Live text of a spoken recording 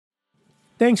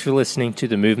Thanks for listening to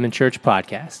the Movement Church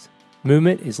podcast.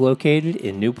 Movement is located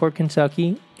in Newport,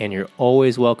 Kentucky, and you're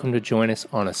always welcome to join us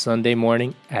on a Sunday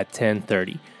morning at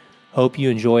 10:30. Hope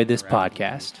you enjoy this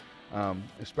podcast.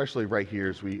 Especially right here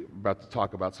as we're about to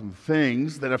talk about some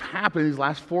things that have happened these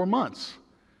last 4 months.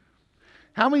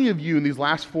 How many of you in these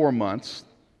last 4 months,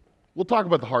 we'll talk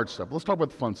about the hard stuff, let's talk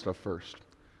about the fun stuff first.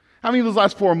 How many of those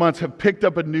last 4 months have picked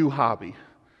up a new hobby,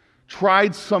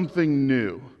 tried something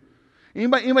new?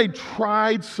 Anybody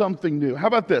tried something new? How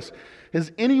about this?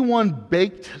 Has anyone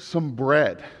baked some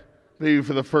bread, maybe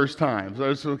for the first time?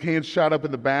 So hands shot up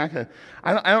in the back.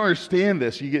 I don't understand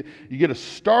this. You get a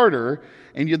starter,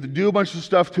 and you have to do a bunch of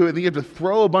stuff to it, and then you have to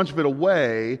throw a bunch of it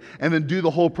away, and then do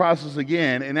the whole process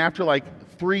again. And after like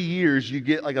 3 years, you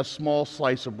get like a small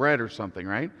slice of bread or something,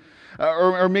 right?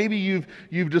 Or maybe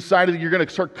you've decided that you're going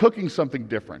to start cooking something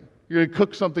different. You're going to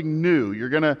cook something new. You're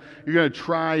going to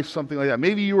try something like that.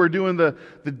 Maybe you were doing the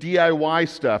DIY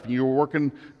stuff, and you were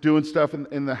doing stuff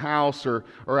in the house or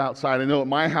outside. I know at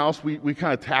my house we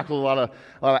kind of tackled a lot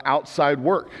of outside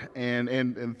work,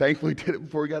 and thankfully did it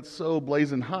before it got so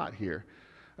blazing hot here.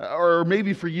 Or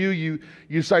maybe for you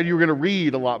decided you were going to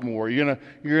read a lot more. You're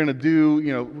going to do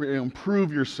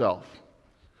improve yourself.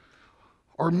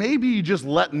 Or maybe you just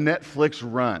let Netflix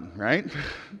run, right?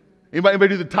 Anybody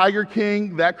do the Tiger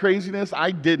King, that craziness?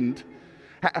 I didn't.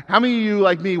 How many of you,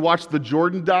 like me, watched the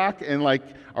Jordan doc and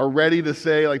are ready to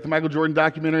say, like the Michael Jordan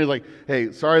documentary, like,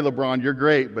 hey, sorry, LeBron, you're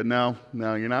great, but no,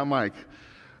 you're not Mike.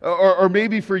 Or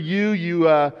maybe for you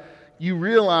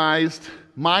realized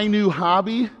my new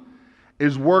hobby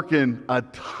is working a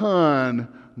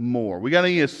ton more. We got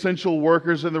any essential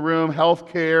workers in the room,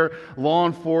 healthcare, law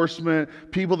enforcement,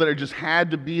 people that are just had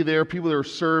to be there, people that are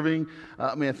serving.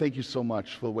 Man, thank you so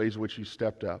much for the ways in which you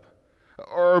stepped up.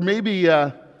 Or maybe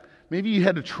you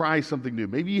had to try something new.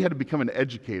 Maybe you had to become an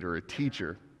educator, a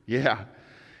teacher. Yeah.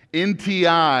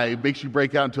 NTI makes you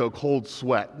break out into a cold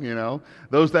sweat,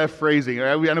 that phrasing.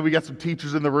 I know we got some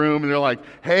teachers in the room, and they're like,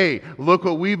 hey, look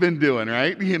what we've been doing,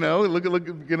 right? Look,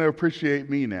 going to appreciate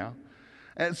me now.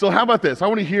 And so how about this? I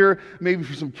want to hear maybe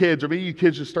for some kids, or maybe you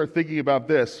kids just start thinking about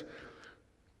this.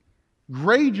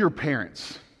 Grade your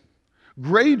parents.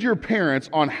 Grade your parents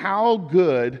on how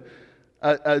good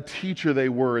a teacher they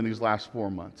were in these last 4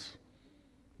 months.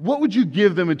 What would you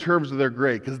give them in terms of their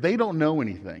grade? Because they don't know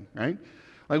anything, right?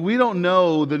 Like, we don't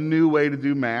know the new way to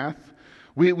do math.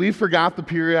 We forgot the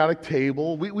periodic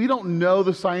table. We don't know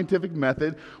the scientific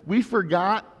method. We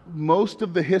forgot most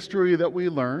of the history that we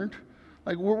learned.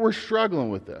 Like, we're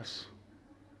struggling with this.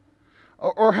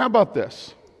 Or how about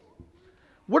this?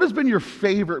 What has been your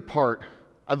favorite part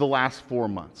of the last 4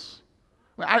 months?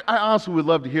 I honestly would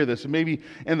love to hear this, and maybe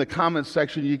in the comments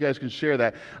section you guys can share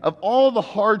that. Of all the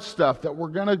hard stuff that we're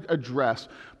going to address,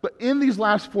 but in these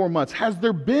last 4 months, has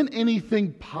there been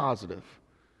anything positive?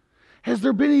 Has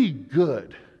there been any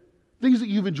good? Things that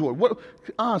you've enjoyed?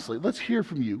 Honestly, let's hear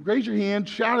from you. Raise your hand,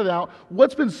 shout it out.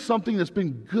 What's been something that's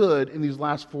been good in these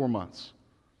last 4 months?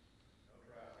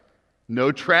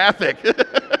 No traffic.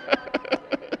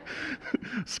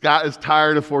 Scott is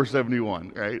tired of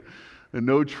 471, right? And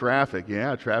no traffic.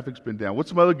 Yeah, traffic's been down. What's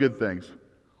some other good things?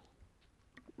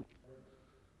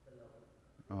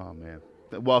 Oh, man.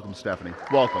 Welcome, Stephanie.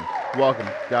 Welcome.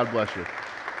 God bless you.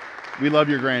 We love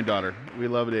your granddaughter. We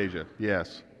love Asia.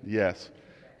 Yes.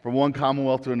 From one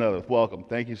Commonwealth to another. Welcome.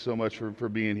 Thank you so much for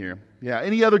being here. Yeah,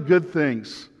 any other good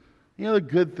things? Any other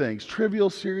good things? Trivial,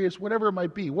 serious, whatever it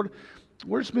might be.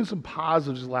 What's been some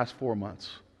positives the last 4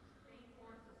 months?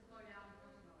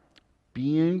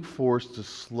 Being forced to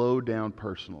slow down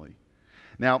personally.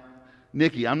 Now,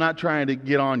 Nikki, I'm not trying to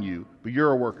get on you, but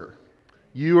you're a worker.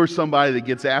 You are somebody that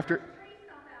gets after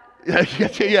it.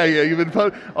 Yeah. You've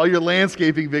been all your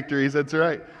landscaping victories. That's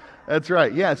right.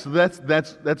 Yeah, so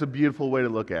that's a beautiful way to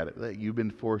look at it, that you've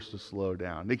been forced to slow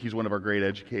down. Nikki's one of our great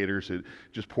educators who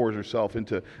just pours herself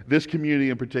into this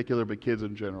community in particular, but kids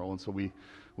in general, and so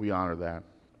we honor that.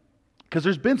 Because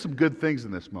there's been some good things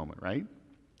in this moment, right?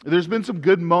 There's been some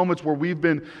good moments where we've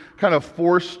been kind of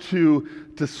forced to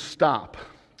stop.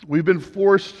 We've been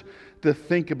forced to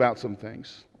think about some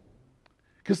things.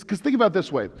 Because think about it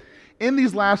this way. In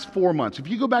these last 4 months, if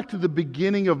you go back to the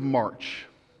beginning of March,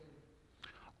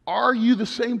 are you the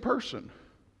same person?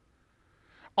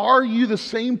 Are you the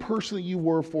same person that you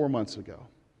were 4 months ago?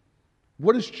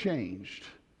 What has changed?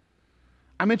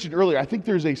 I mentioned earlier, I think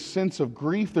there's a sense of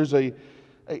grief. There's a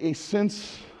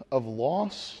sense of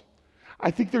loss. I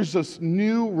think there's this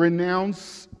new,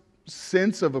 renounced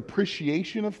sense of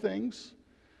appreciation of things.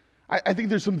 I think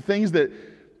there's some things that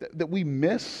we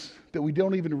miss that we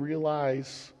don't even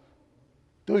realize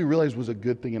was a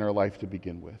good thing in our life to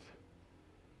begin with.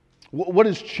 What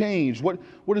has changed?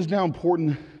 What is now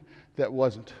important that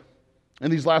wasn't?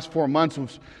 In these last 4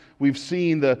 months, we've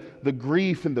seen the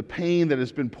grief and the pain that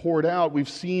has been poured out. We've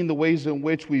seen the ways in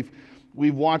which we've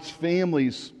watched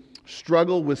families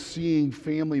struggle with seeing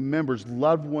family members,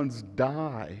 loved ones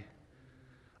die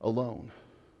alone.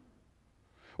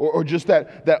 Or just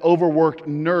that overworked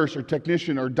nurse or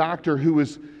technician or doctor who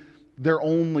is their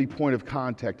only point of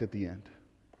contact at the end.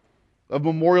 Of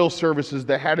memorial services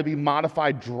that had to be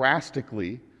modified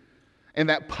drastically, and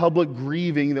that public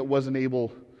grieving that wasn't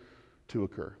able to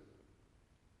occur.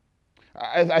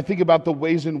 I think about the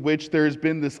ways in which there has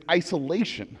been this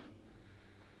isolation.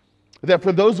 That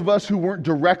for those of us who weren't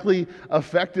directly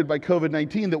affected by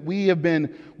COVID-19, that we have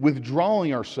been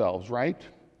withdrawing ourselves, right?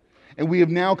 And we have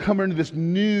now come into this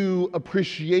new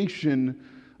appreciation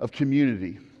of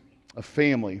community, of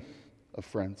family, of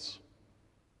friends.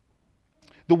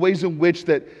 The ways in which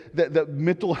that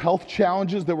mental health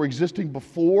challenges that were existing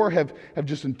before have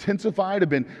just intensified, have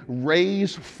been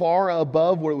raised far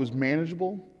above what it was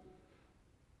manageable.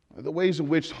 The ways in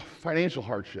which financial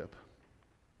hardship,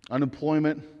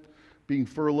 unemployment, being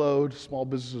furloughed, small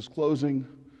businesses closing,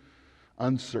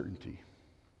 uncertainty.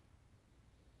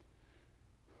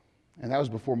 And that was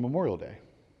before Memorial Day.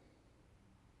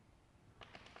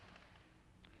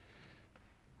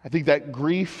 I think that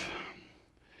grief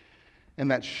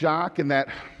and that shock and that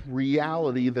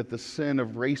reality that the sin of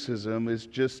racism is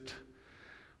just,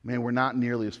 man, we're not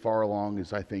nearly as far along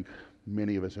as I think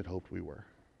many of us had hoped we were.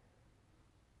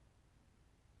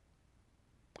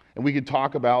 And we could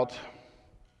talk about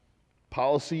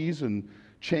policies and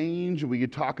change, and we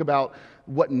could talk about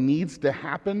what needs to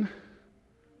happen.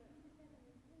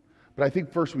 But I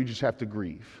think first we just have to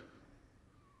grieve.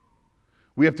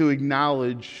 We have to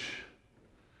acknowledge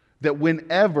that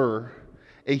whenever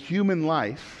a human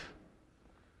life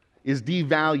is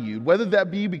devalued, whether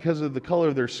that be because of the color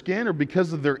of their skin or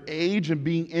because of their age and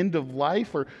being end of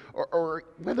life, or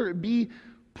whether it be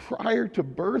prior to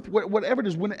birth, whatever it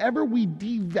is, whenever we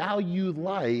devalue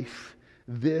life,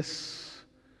 this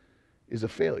is a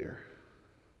failure.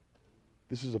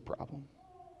 This is a problem.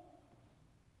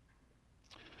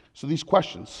 So these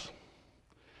questions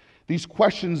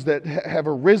that have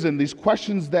arisen, these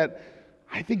questions that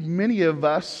I think many of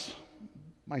us,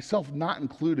 myself not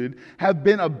included, have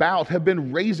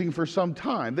been raising for some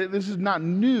time. This is not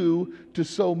new to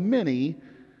so many,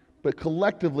 but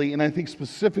collectively, and I think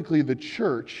specifically the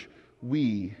church,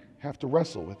 we have to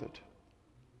wrestle with it.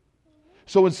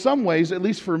 So in some ways, at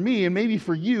least for me and maybe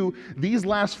for you, these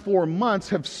last 4 months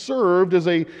have served as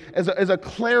a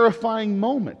clarifying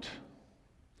moment.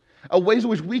 Ways in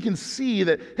which we can see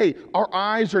that, hey, our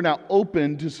eyes are now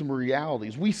open to some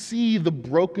realities. We see the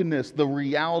brokenness, the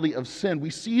reality of sin.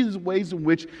 We see the ways in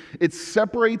which it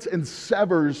separates and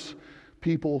severs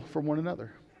people from one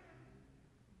another.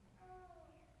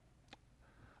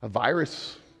 A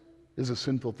virus is a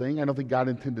sinful thing. I don't think God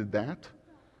intended that.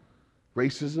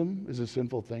 Racism is a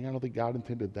sinful thing. I don't think God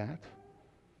intended that.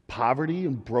 Poverty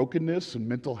and brokenness and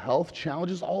mental health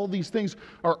challenges, all of these things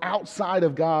are outside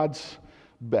of God's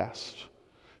best.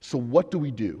 So what do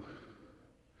we do?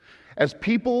 As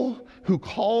people who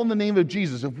call on the name of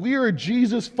Jesus, if we are a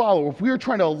Jesus follower, if we are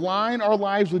trying to align our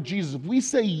lives with Jesus, if we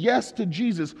say yes to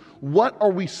Jesus, what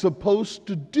are we supposed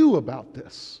to do about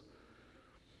this?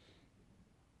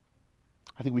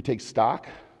 I think we take stock,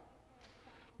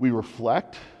 we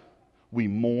reflect, we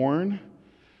mourn,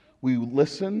 we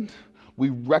listen, we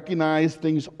recognize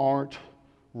things aren't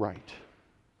right.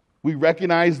 We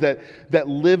recognize that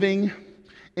living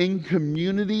in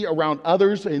community around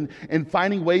others and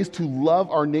finding ways to love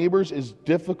our neighbors is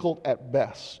difficult at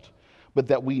best, but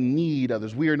that we need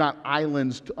others. We are not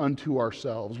islands unto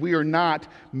ourselves. We are not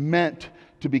meant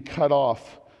to be cut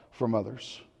off from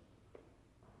others.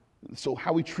 So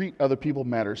how we treat other people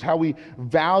matters. How we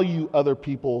value other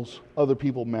people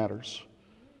matters.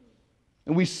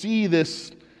 And we see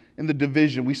this in the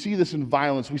division. We see this in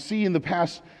violence. We see in the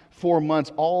past 4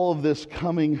 months all of this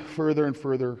coming further and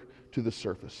further to the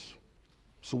surface.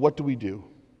 So what do we do?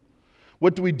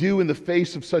 What do we do in the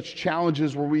face of such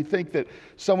challenges where we think that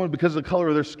someone, because of the color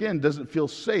of their skin, doesn't feel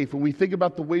safe? When we think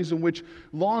about the ways in which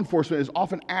law enforcement is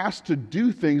often asked to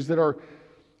do things that are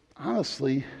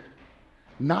honestly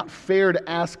not fair to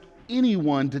ask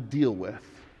anyone to deal with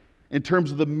in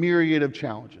terms of the myriad of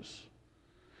challenges.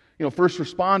 You know, first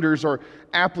responders are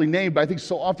aptly named, but I think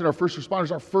so often our first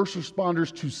responders are first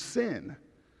responders to sin.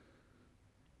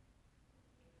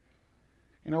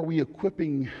 And are we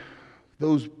equipping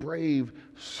those brave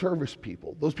service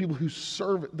people, those people who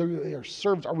serve, they are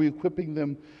servants, are we equipping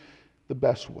them the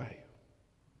best way?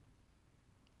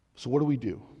 So what do we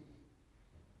do?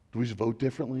 Do we just vote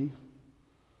differently?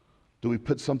 Do we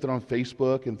put something on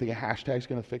Facebook and think a hashtag's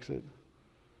going to fix it?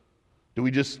 Do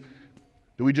we just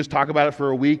talk about it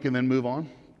for a week and then move on?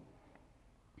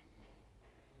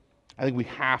 I think we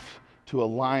have to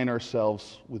align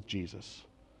ourselves with Jesus.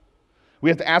 We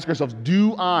have to ask ourselves,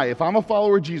 if I'm a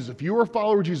follower of Jesus, if you're a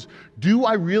follower of Jesus, do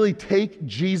I really take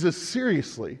Jesus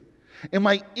seriously? Am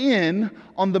I in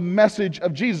on the message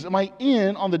of Jesus? Am I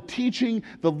in on the teaching,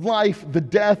 the life, the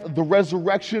death, the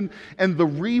resurrection, and the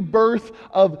rebirth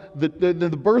of the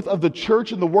birth of the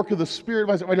church and the work of the Spirit?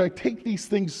 Do I take these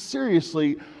things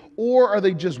seriously, or are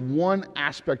they just one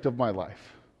aspect of my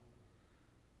life?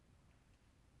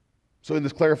 So in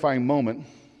this clarifying moment,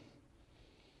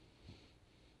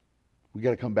 we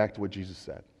got to come back to what Jesus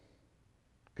said,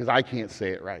 because I can't say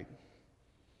it right.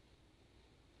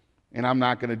 And I'm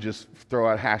not going to just throw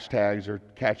out hashtags or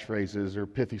catchphrases or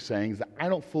pithy sayings that I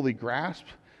don't fully grasp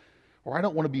or I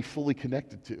don't want to be fully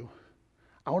connected to.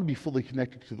 I want to be fully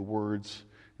connected to the words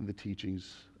and the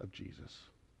teachings of Jesus.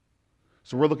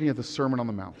 So we're looking at the Sermon on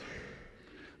the Mount.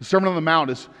 The Sermon on the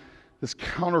Mount is this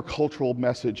countercultural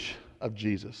message of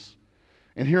Jesus.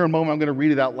 And here in a moment, I'm going to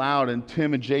read it out loud. And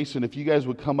Tim and Jason, if you guys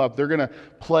would come up, they're going to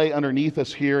play underneath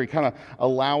us here and kind of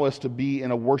allow us to be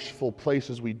in a worshipful place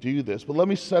as we do this. But let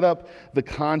me set up the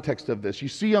context of this. You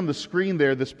see on the screen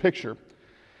there this picture.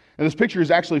 And this picture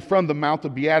is actually from the Mount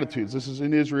of Beatitudes. This is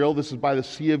in Israel. This is by the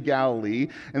Sea of Galilee.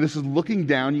 And this is looking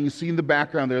down. You can see in the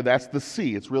background there, that's the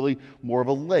sea. It's really more of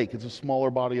a lake. It's a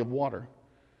smaller body of water.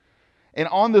 And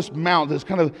on this mount, it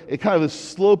kind of is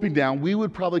sloping down. We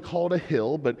would probably call it a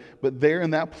hill, but there in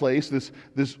that place, this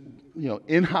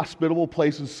inhospitable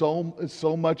place in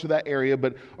so much of that area,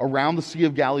 but around the Sea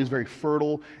of Galilee is very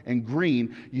fertile and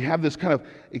green. You have this kind of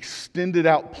extended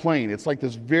out plain. It's like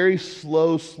this very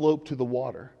slow slope to the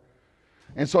water.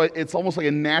 And so it's almost like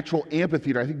a natural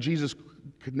amphitheater. I think Jesus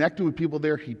connected with people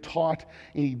there. He taught,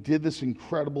 and he did this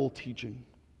incredible teaching.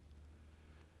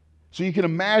 So you can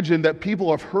imagine that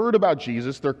people have heard about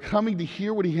Jesus, they're coming to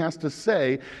hear what he has to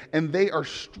say, and they are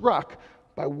struck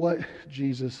by what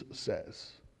Jesus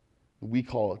says. We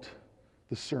call it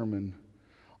the Sermon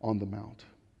on the Mount.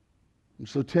 And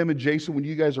so Tim and Jason, when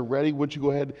you guys are ready, would you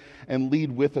go ahead and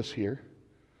lead with us here?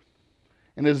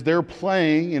 And as they're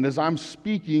playing, and as I'm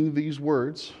speaking these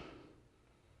words,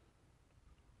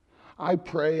 I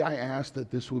pray, I ask that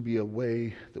this will be a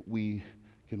way that we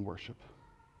can worship.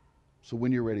 So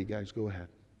when you're ready, guys, go ahead.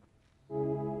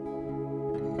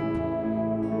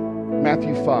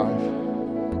 Matthew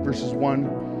 5, verses 1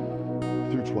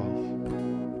 through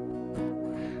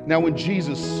 12. Now when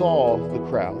Jesus saw the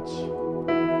crowds,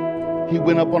 he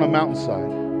went up on a mountainside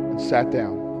and sat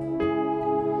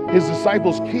down. His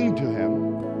disciples came to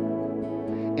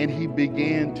him, and he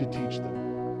began to teach them.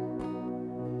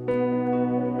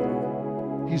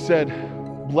 He said,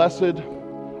 "Blessed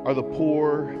are the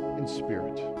poor in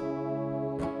spirit,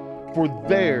 for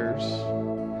theirs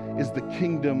is the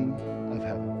kingdom of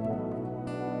heaven.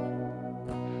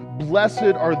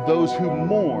 Blessed are those who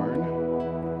mourn,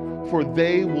 for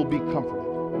they will be comforted.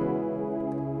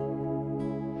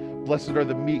 Blessed are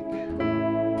the meek,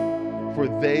 for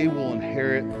they will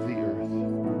inherit the earth.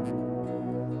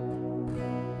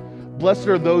 Blessed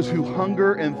are those who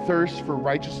hunger and thirst for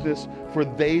righteousness, for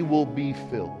they will be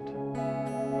filled.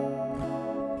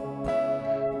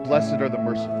 Blessed are the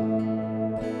merciful,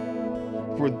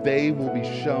 for they will be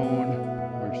shown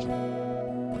mercy.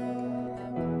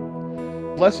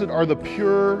 Blessed are the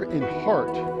pure in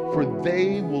heart, for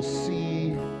they will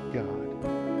see God.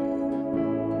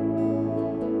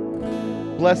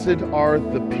 Blessed are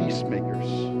the peacemakers,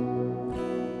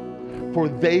 for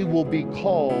they will be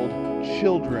called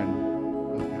children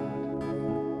of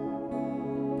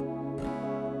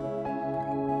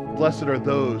God. Blessed are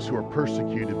those who are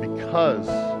persecuted because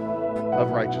of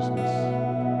righteousness,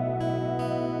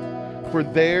 for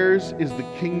theirs is the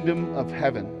kingdom of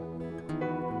heaven.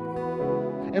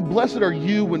 And blessed are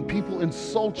you when people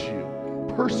insult you,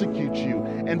 persecute you,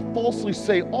 and falsely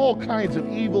say all kinds of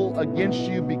evil against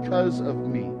you because of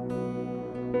me.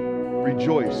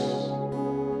 Rejoice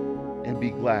and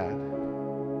be glad,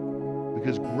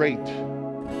 because great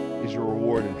is your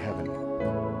reward in heaven.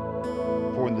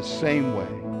 For in the same way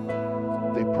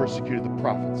they persecuted the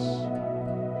prophets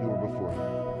who were before you."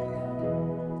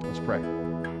 Let's pray.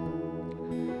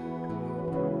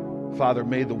 Father,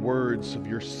 may the words of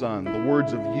your Son, the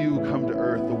words of you come to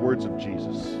earth, the words of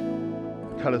Jesus,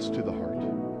 cut us to the heart.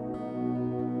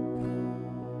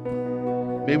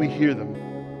 May we hear them.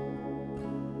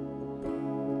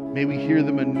 May we hear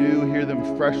them anew, hear them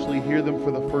freshly, hear them for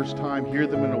the first time, hear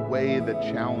them in a way that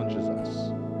challenges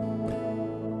us,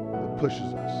 that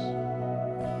pushes us.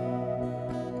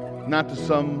 not to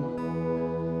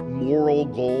some moral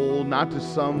goal, not to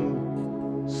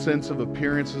some sense of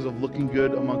appearances of looking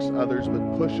good amongst others,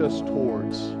 but push us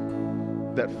towards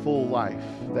that full life,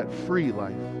 that free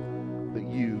life that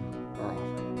you are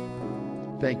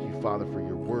offering. Thank you, Father, for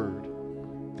your word.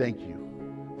 Thank you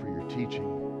for your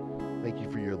teaching. Thank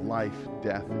you for your life,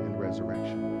 death, and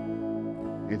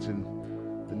resurrection. It's in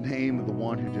the name of the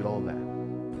one who did all that.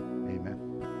 Amen.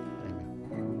 Amen.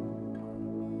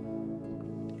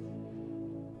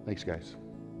 Thanks, guys.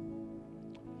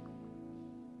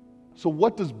 So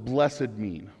what does blessed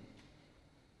mean?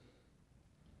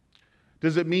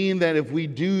 Does it mean that if we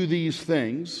do these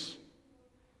things,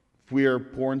 if we are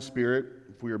poor in spirit,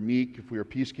 if we are meek, if we are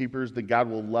peacekeepers, then God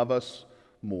will love us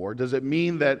more? Does it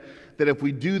mean that if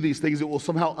we do these things, it will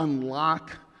somehow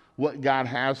unlock what God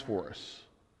has for us?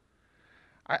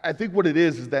 I think what it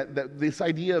is that this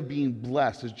idea of being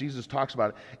blessed, as Jesus talks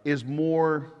about it, is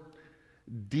more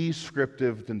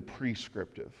descriptive than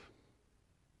prescriptive.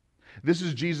 This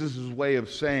is Jesus' way of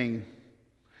saying,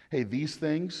 hey, these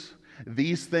things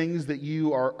that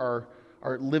you are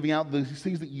living out, these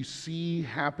things that you see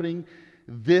happening,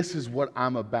 this is what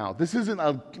I'm about. This isn't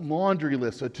a laundry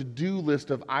list, a to-do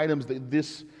list of items that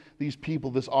these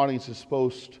people, this audience is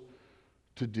supposed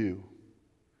to do.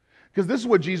 Because this is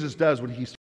what Jesus does when he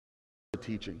starts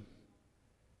teaching.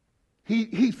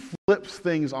 He flips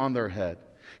things on their head.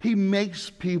 He makes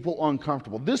people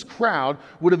uncomfortable. This crowd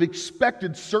would have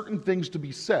expected certain things to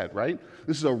be said, right?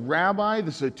 This is a rabbi.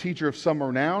 This is a teacher of some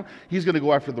renown. He's going to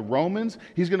go after the Romans.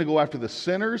 He's going to go after the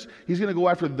sinners. He's going to go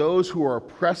after those who are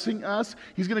oppressing us.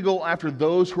 He's going to go after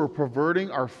those who are perverting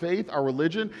our faith, our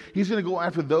religion. He's going to go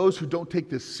after those who don't take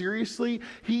this seriously.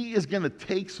 He is going to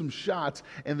take some shots.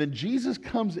 And then Jesus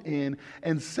comes in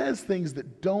and says things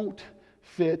that don't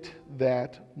fit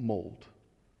that mold.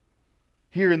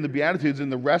 Here in the Beatitudes, in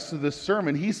the rest of this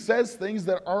sermon, he says things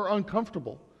that are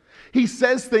uncomfortable. He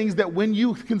says things that when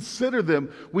you consider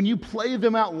them, when you play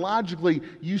them out logically,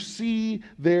 you see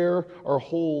there are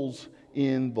holes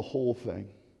in the whole thing.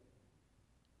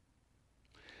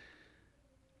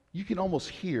 You can almost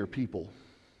hear people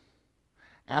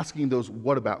asking those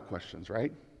what about questions,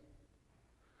 right?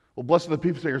 Well, blessed are the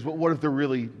peacemakers, but what if they're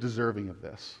really deserving of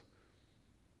this?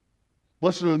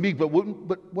 Blessed are the meek, but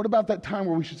what about that time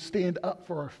where we should stand up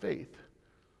for our faith?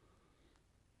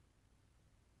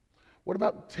 What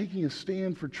about taking a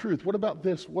stand for truth? What about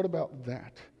this? What about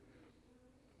that?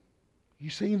 Are you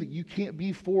saying that you can't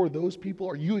be for those people?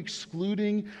 Are you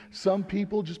excluding some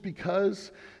people just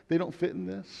because they don't fit in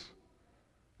this?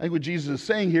 I think what Jesus is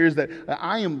saying here is that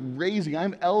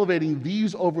I'm elevating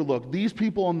these overlooked, these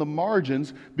people on the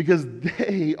margins, because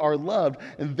they are loved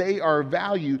and they are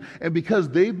valued. And because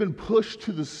they've been pushed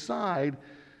to the side,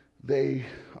 they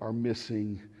are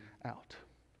missing out.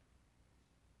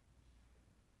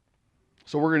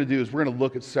 So what we're going to do is we're going to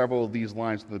look at several of these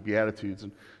lines in the Beatitudes.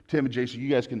 And Tim and Jason, you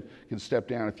guys can step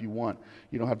down if you want.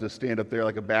 You don't have to stand up there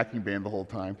like a backing band the whole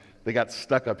time. They got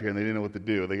stuck up here and they didn't know what to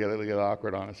do. They got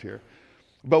awkward on us here.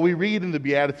 But we read in the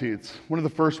Beatitudes, one of the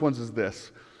first ones is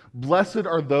this: blessed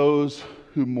are those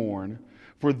who mourn,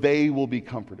 for they will be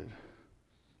comforted.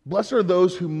 Blessed are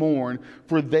those who mourn,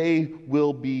 for they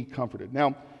will be comforted.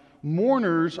 Now,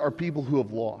 mourners are people who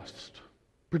have lost,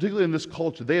 particularly in this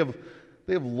culture. They have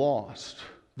lost.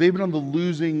 They've been on the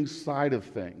losing side of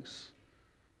things.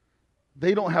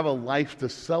 They don't have a life to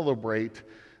celebrate.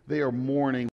 They are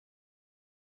mourning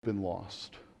been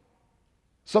lost.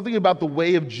 Something about the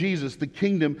way of Jesus, the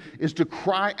kingdom, is to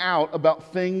cry out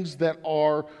about things that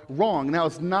are wrong. Now,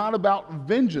 it's not about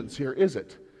vengeance here, is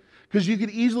it? Because you could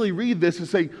easily read this and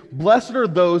say, blessed are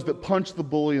those that punch the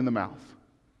bully in the mouth.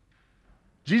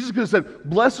 Jesus could have said,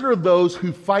 blessed are those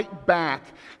who fight back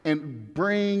and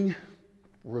bring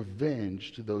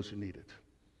revenge to those who need it.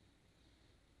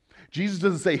 Jesus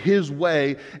doesn't say his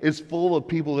way is full of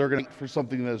people that are going to fight for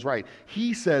something that is right.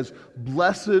 He says,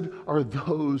 blessed are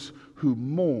those who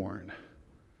mourn,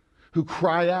 who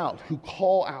cry out, who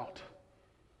call out,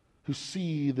 who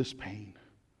see this pain.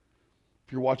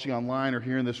 If you're watching online or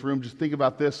here in this room, just think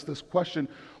about this question: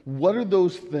 what are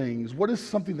those things? What is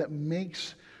something that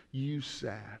makes you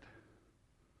sad,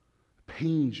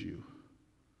 pains you?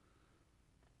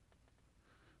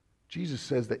 Jesus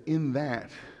says that in that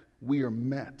we are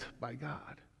met by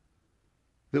God,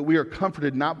 that we are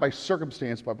comforted not by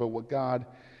circumstance, but by what God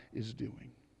is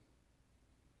doing.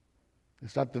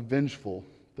 It's not the vengeful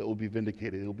that will be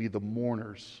vindicated. It will be the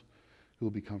mourners who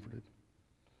will be comforted.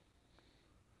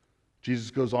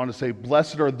 Jesus goes on to say,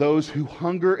 blessed are those who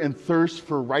hunger and thirst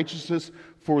for righteousness,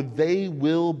 for they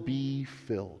will be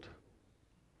filled.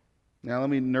 Now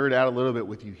let me nerd out a little bit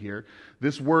with you here.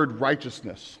 This word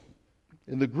righteousness,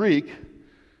 In the Greek,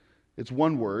 it's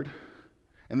one word,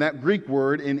 and that Greek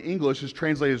word in English is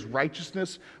translated as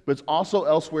righteousness, but it's also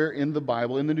elsewhere in the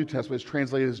Bible, in the New Testament, it's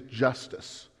translated as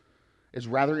justice. It's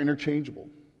rather interchangeable.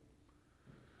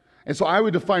 And so I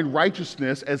would define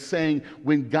righteousness as saying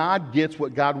when God gets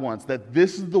what God wants, that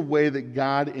this is the way that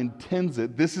God intends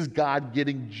it. This is God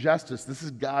getting justice. This is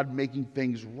God making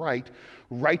things right.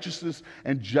 Righteousness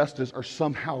and justice are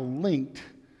somehow linked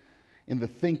in the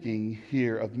thinking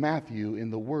here of Matthew in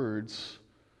the words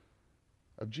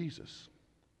of Jesus.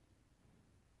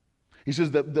 He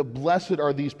says that the blessed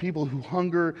are these people who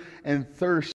hunger and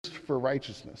thirst for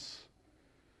righteousness.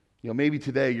 You know, maybe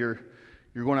today you're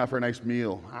going out for a nice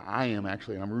meal. I am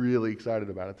actually, and I'm really excited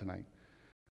about it tonight.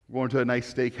 We're going to a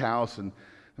nice steakhouse, and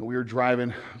we were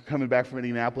driving, coming back from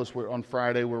Indianapolis on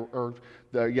Friday,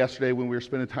 yesterday when we were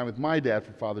spending time with my dad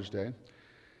for Father's Day.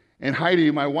 And Heidi,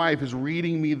 my wife, is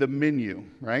reading me the menu,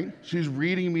 right? She's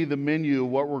reading me the menu of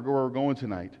what we're going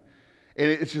tonight. And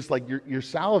it's just like you're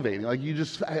salivating.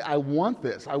 Like I want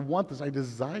this. I want this. I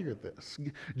desire this.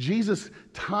 Jesus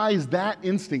ties that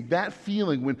instinct, that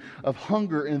feeling of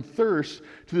hunger and thirst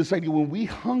to this idea when we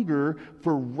hunger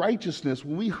for righteousness,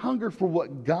 when we hunger for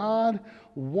what God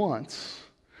wants,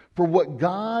 for what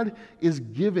God is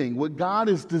giving, what God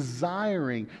is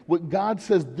desiring, what God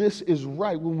says this is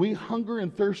right. When we hunger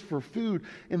and thirst for food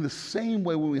in the same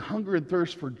way, when we hunger and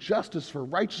thirst for justice, for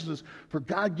righteousness, for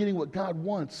God getting what God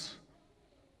wants,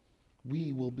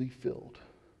 we will be filled.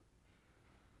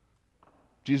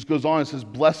 Jesus goes on and says,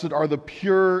 blessed are the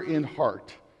pure in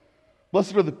heart.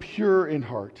 Blessed are the pure in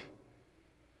heart,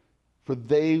 for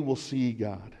they will see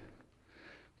God.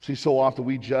 See, so often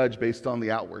we judge based on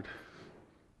the outward.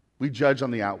 We judge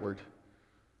on the outward.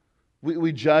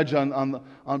 We judge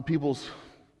on people's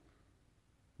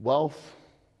wealth,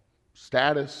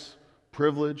 status,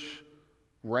 privilege,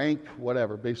 rank,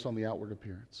 whatever, based on the outward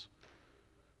appearance.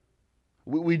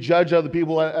 We judge other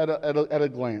people at a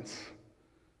glance.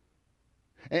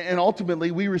 And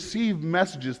ultimately, we receive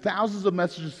messages, thousands of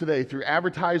messages today through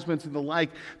advertisements and the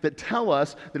like, that tell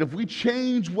us that if we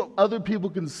change what other people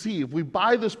can see, if we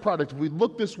buy this product, if we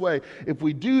look this way, if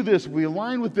we do this, if we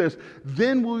align with this,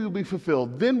 then we will be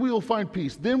fulfilled. Then we will find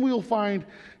peace. Then we will find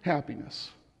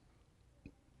happiness.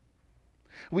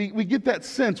 We get that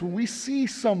sense when we see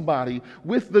somebody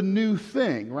with the new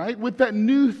thing, right? With that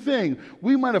new thing,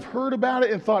 we might have heard about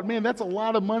it and thought, man, that's a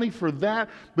lot of money for that.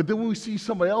 But then when we see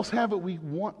somebody else have it, we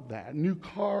want that. New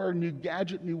car, new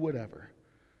gadget, new whatever.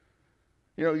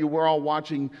 You know, we're all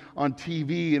watching on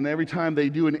TV, and every time they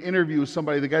do an interview with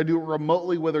somebody, they got to do it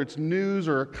remotely, whether it's news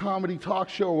or a comedy talk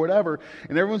show or whatever,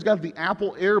 and everyone's got the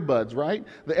Apple AirBuds, right?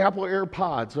 The Apple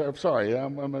AirPods. I'm sorry,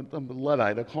 I'm a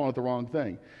Luddite. I'm calling it the wrong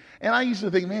thing. And I used to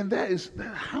think, man,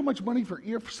 how much money for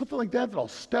something like that I'll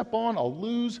step on, I'll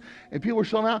lose, and people are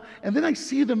selling out. And then I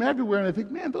see them everywhere, and I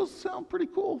think, man, those sound pretty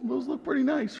cool. Those look pretty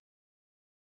nice.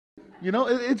 You know,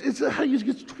 it's how it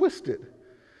gets twisted.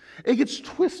 It gets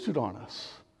twisted on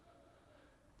us.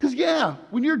 Because, yeah,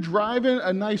 when you're driving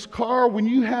a nice car, when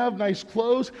you have nice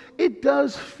clothes, it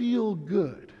does feel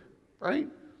good, right?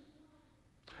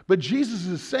 But Jesus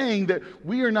is saying that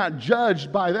we are not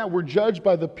judged by that. We're judged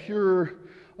by the pure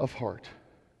of heart.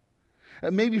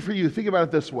 And maybe for you, think about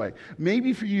it this way.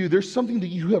 Maybe for you, there's something that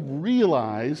you have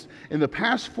realized in the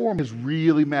past 4 months has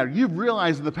really mattered. You've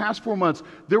realized in the past 4 months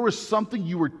there was something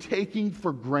you were taking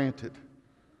for granted.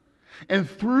 And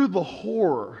through the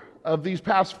horror of these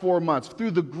past 4 months,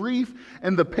 through the grief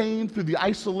and the pain, through the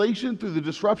isolation, through the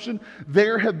disruption,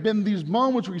 there have been these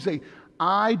moments where you say,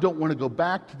 I don't want to go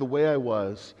back to the way I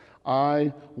was.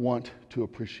 I want to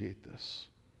appreciate this.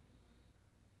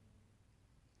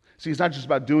 See, it's not just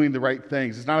about doing the right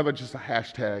things. It's not about just a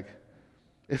hashtag.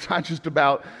 It's not just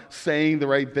about saying the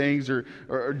right things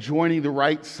or joining the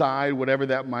right side, whatever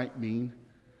that might mean.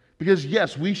 Because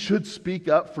yes, we should speak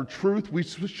up for truth. We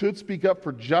should speak up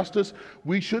for justice.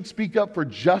 We should speak up for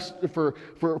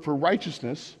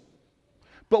righteousness.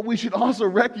 But we should also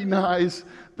recognize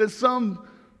that some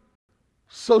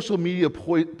social media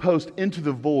post into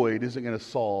the void isn't going to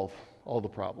solve all the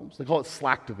problems. They call it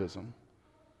slacktivism.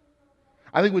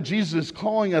 I think what Jesus is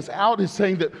calling us out is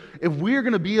saying that if we're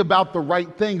going to be about the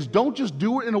right things, don't just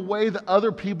do it in a way that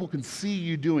other people can see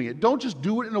you doing it. Don't just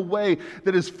do it in a way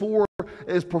that is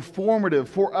performative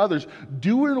for others.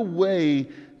 Do it in a way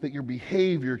that your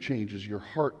behavior changes, your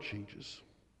heart changes.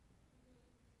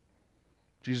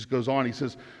 Jesus goes on, he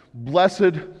says,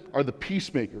 blessed are the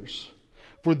peacemakers,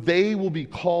 for they will be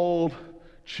called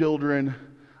children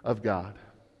of God.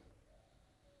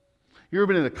 You ever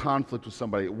been in a conflict with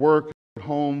somebody at work, at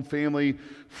home, family,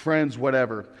 friends,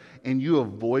 whatever, and you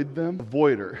avoid them,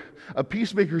 avoider. A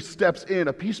peacemaker steps in.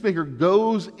 A peacemaker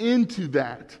goes into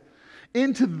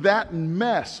that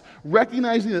mess,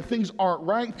 recognizing that things aren't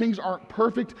right, things aren't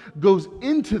perfect, goes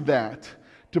into that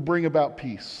to bring about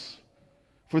peace.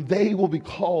 For they will be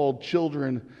called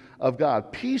children of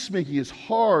God. Peacemaking is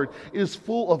hard. It is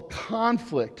full of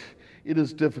conflict. It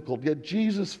is difficult. Yet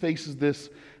Jesus faces this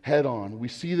head on. We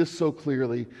see this so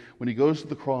clearly when he goes to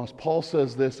the cross. Paul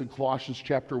says this in Colossians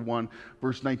chapter 1,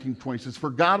 verse 19-20. He says,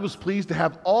 "For God was pleased to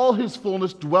have all his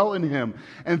fullness dwell in him,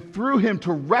 and through him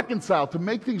to reconcile, to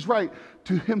make things right,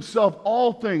 to himself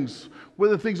all things,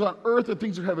 whether things on earth or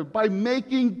things in heaven, by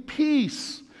making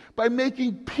peace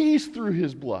through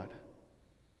his blood."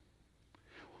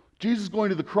 Jesus going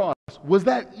to the cross, was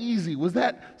that easy? Was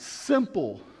that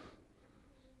simple?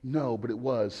 No, but it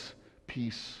was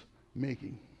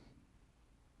peacemaking.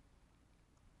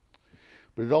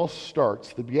 But it all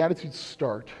starts, the Beatitudes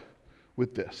start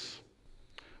with this.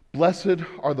 Blessed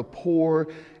are the poor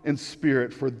in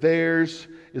spirit, for theirs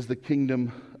is the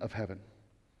kingdom of heaven.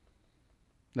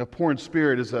 Now, poor in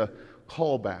spirit is a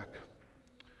callback.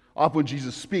 Often when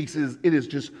Jesus speaks, it is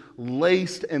just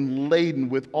laced and laden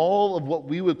with all of what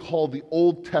we would call the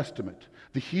Old Testament,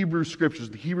 the Hebrew Scriptures,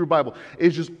 the Hebrew Bible.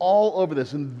 It's just all over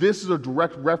this. And this is a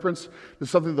direct reference to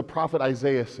something the prophet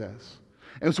Isaiah says.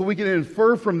 And so we can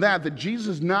infer from that Jesus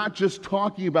is not just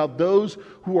talking about those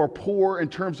who are poor in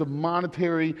terms of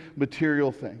monetary,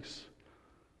 material things.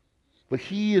 But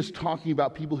he is talking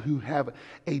about people who have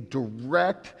a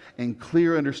direct and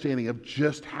clear understanding of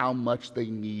just how much they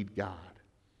need God.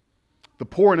 The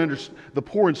poor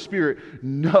in spirit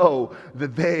know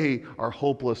that they are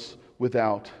hopeless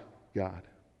without God.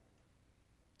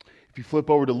 If you flip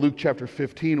over to Luke chapter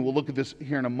 15, we'll look at this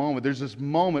here in a moment. There's this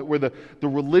moment where the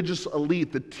religious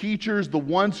elite, the teachers, the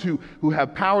ones who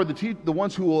have power, the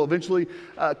ones who will eventually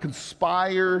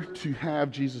conspire to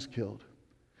have Jesus killed.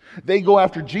 They go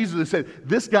after Jesus and say,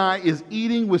 this guy is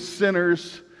eating with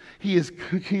sinners. He is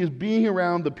being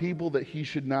around the people that he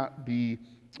should not be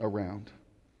around.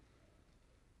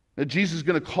 That Jesus is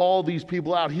going to call these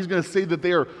people out. He's going to say that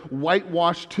they are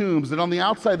whitewashed tombs. That on the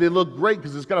outside they look great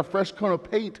because it's got a fresh coat of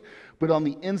paint, but on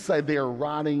the inside they are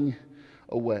rotting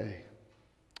away.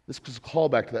 This is a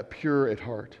callback to that pure at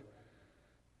heart.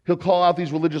 He'll call out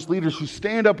these religious leaders who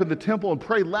stand up in the temple and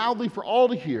pray loudly for all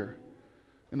to hear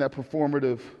in that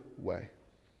performative way.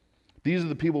 These are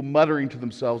the people muttering to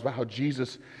themselves about how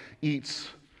Jesus eats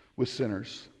with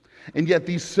sinners. And yet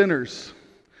these sinners,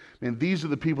 man, these are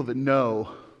the people that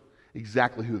know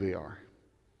exactly who they are.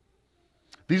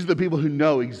 These are the people who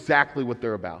know exactly what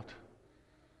they're about.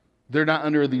 They're not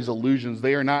under these illusions.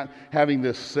 They are not having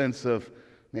this sense of,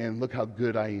 man, look how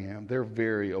good I am. They're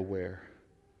very aware.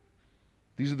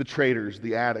 These are the traitors,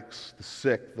 the addicts, the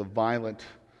sick, the violent,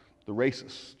 the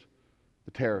racist,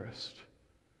 the terrorist.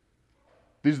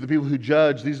 These are the people who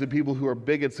judge. These are the people who are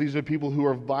bigots. These are people who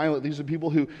are violent. These are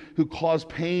people who cause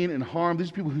pain and harm.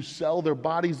 These are people who sell their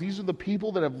bodies. These are the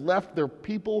people that have left their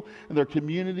people and their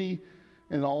community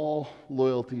and all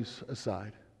loyalties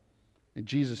aside. And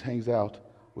Jesus hangs out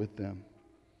with them.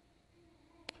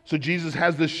 So Jesus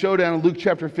has this showdown in Luke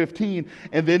chapter 15,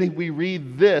 and then we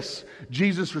read this.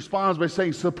 Jesus responds by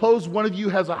saying, suppose one of you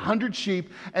has 100 sheep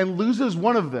and loses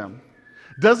one of them.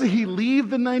 Doesn't he leave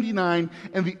the 99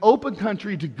 in the open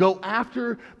country to go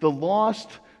after the lost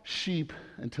sheep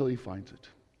until he finds it?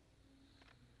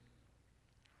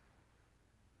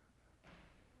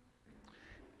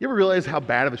 You ever realize how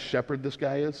bad of a shepherd this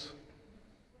guy is?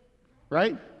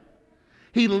 Right?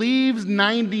 He leaves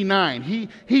 99.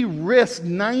 He risks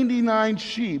 99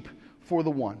 sheep for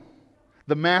the one.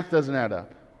 The math doesn't add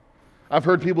up. I've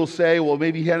heard people say, well,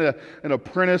 maybe he had an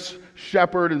apprentice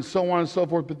shepherd and so on and so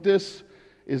forth, but this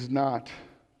is not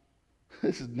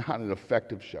an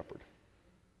effective shepherd.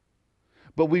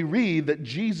 But we read that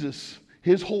Jesus,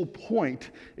 his whole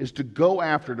point is to go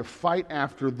after, to fight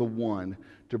after the one,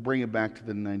 to bring it back to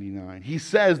the 99. He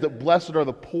says that blessed are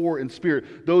the poor in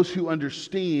spirit, those who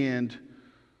understand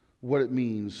what it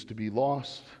means to be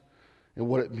lost and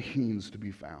what it means to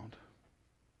be found.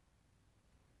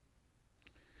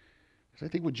 So I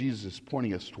think what Jesus is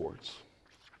pointing us towards,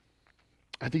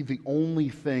 I think the only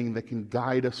thing that can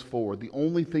guide us forward, the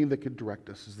only thing that can direct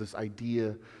us is this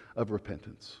idea of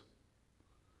repentance.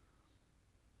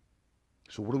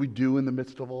 So what do we do in the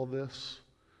midst of all this?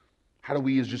 How do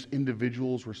we as just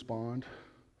individuals respond?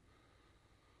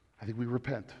 I think we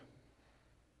repent.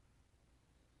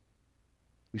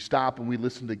 We stop and we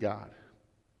listen to God.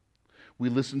 We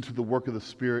listen to the work of the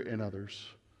Spirit in others.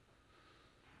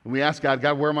 And we ask God,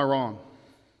 where am I wrong?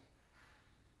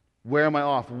 Where am I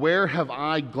off? Where have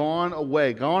I gone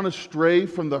away, gone astray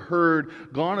from the herd,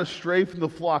 gone astray from the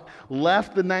flock,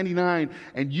 left the 99,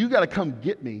 and you got to come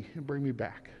get me and bring me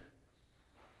back.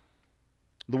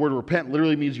 The word repent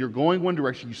literally means you're going one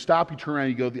direction, you stop, you turn around,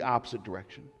 you go the opposite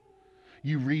direction.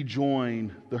 You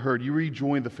rejoin the herd, you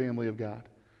rejoin the family of God.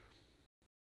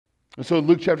 And so in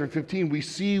Luke chapter 15, we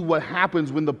see what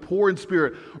happens when the poor in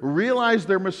spirit realize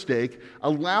their mistake,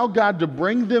 allow God to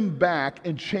bring them back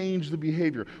and change the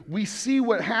behavior. We see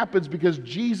what happens because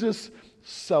Jesus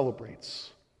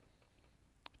celebrates.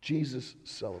 Jesus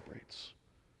celebrates.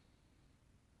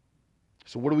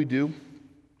 So what do?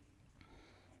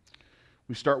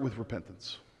 We start with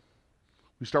repentance.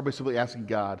 We start by simply asking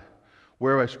God,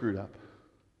 where have I screwed up?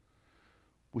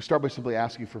 We start by simply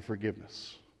asking for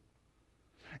forgiveness.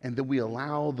 And then we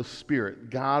allow the Spirit,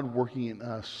 God working in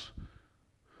us,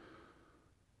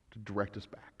 to direct us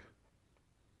back.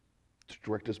 To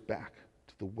direct us back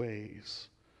to the ways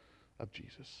of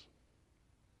Jesus.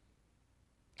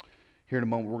 Here in a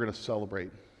moment, we're going to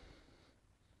celebrate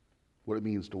what it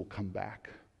means to come back.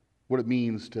 What it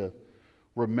means to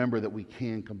remember that we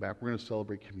can come back. We're going to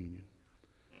celebrate communion.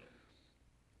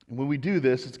 And when we do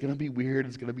this, it's going to be weird.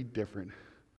 It's going to be different.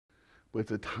 But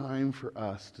it's a time for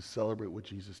us to celebrate what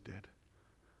Jesus did.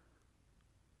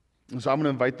 And so I'm going to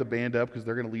invite the band up because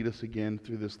they're going to lead us again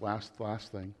through this last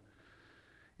thing.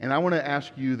 And I want to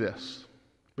ask you this.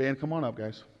 Band, come on up,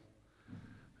 guys.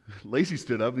 Lacey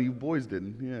stood up and you boys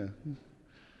didn't. Yeah.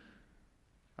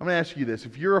 I'm going to ask you this.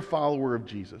 If you're a follower of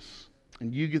Jesus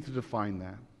and you get to define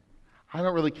that, I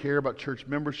don't really care about church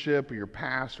membership or your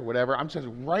past or whatever. I'm just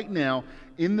asking right now,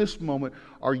 in this moment,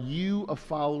 are you a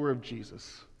follower of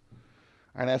Jesus?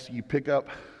 I'd ask you pick up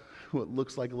what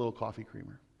looks like a little coffee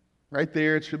creamer. Right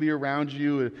there, it should be around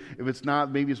you. If it's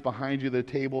not, maybe it's behind you at the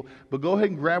table. But go ahead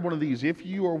and grab one of these if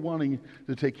you are wanting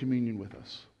to take communion with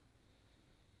us.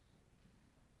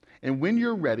 And when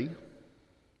you're ready,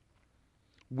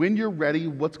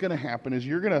 what's going to happen is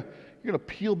you're going to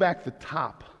peel back the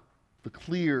top, the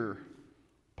clear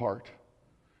part.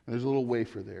 And there's a little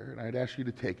wafer there, and I'd ask you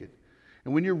to take it.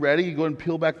 And when you're ready, you go and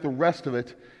peel back the rest of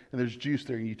it, and there's juice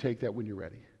there, and you take that when you're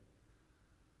ready.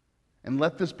 And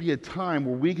let this be a time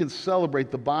where we can celebrate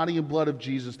the body and blood of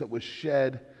Jesus that was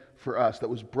shed for us, that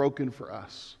was broken for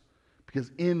us.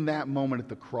 Because in that moment at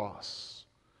the cross,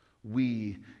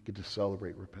 we get to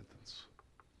celebrate repentance.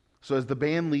 So as the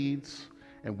band leads,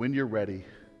 and when you're ready,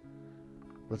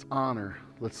 let's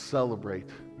celebrate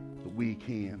that we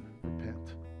can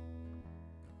repent.